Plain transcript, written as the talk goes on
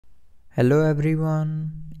Hello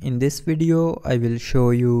everyone, in this video I will show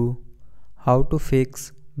you how to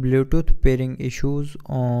fix Bluetooth pairing issues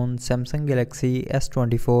on Samsung Galaxy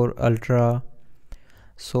S24 Ultra.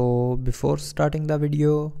 So before starting the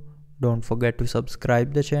video, don't forget to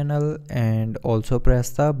subscribe the channel and also press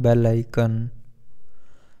the bell icon.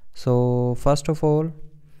 So first of all,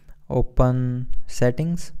 open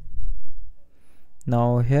settings.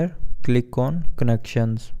 Now here click on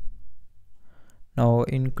connections. Now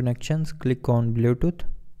in connections click on Bluetooth,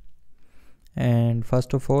 and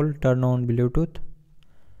first of all turn on Bluetooth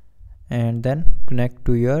and then connect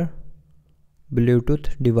to your Bluetooth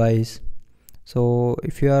device. So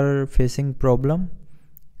if you are facing problem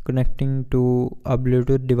connecting to a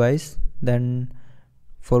Bluetooth device, then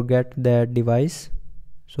forget that device.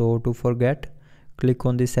 So to forget, click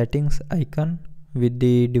on the settings icon with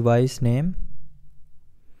the device name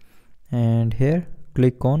and here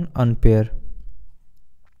click on unpair.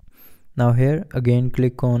 Now here again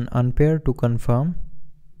click on unpair to confirm,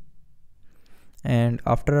 and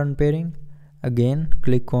after unpairing again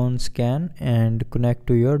click on scan and connect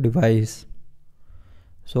to your device.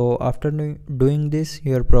 So after doing this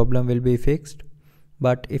your problem will be fixed,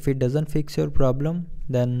 but if it doesn't fix your problem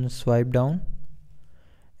then swipe down,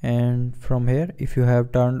 and from here if you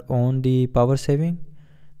have turned on the power saving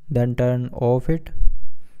then turn off it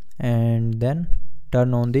and then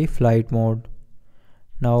turn on the flight mode.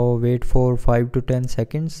 Now wait for 5 to 10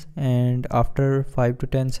 seconds, and after 5 to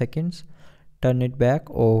 10 seconds turn it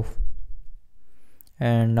back off,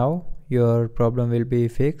 and now your problem will be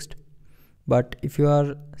fixed. But if you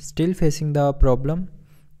are still facing the problem,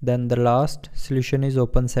 then the last solution is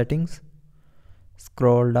open settings,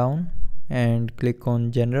 scroll down and click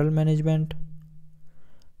on general management.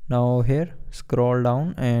 Now here scroll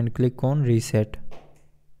down and click on reset.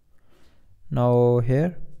 Now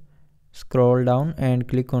here scroll down and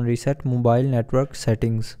click on reset mobile network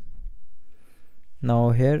settings. Now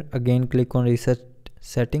here again click on reset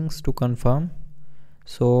settings to confirm.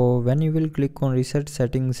 So when you will click on reset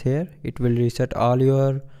settings here, it will reset all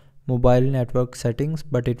your mobile network settings,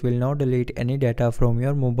 but it will not delete any data from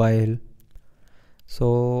your mobile.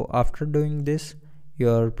 So after doing this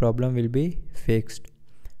your problem will be fixed.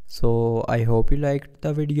 So I hope you liked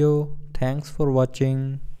the video. Thanks for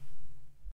watching.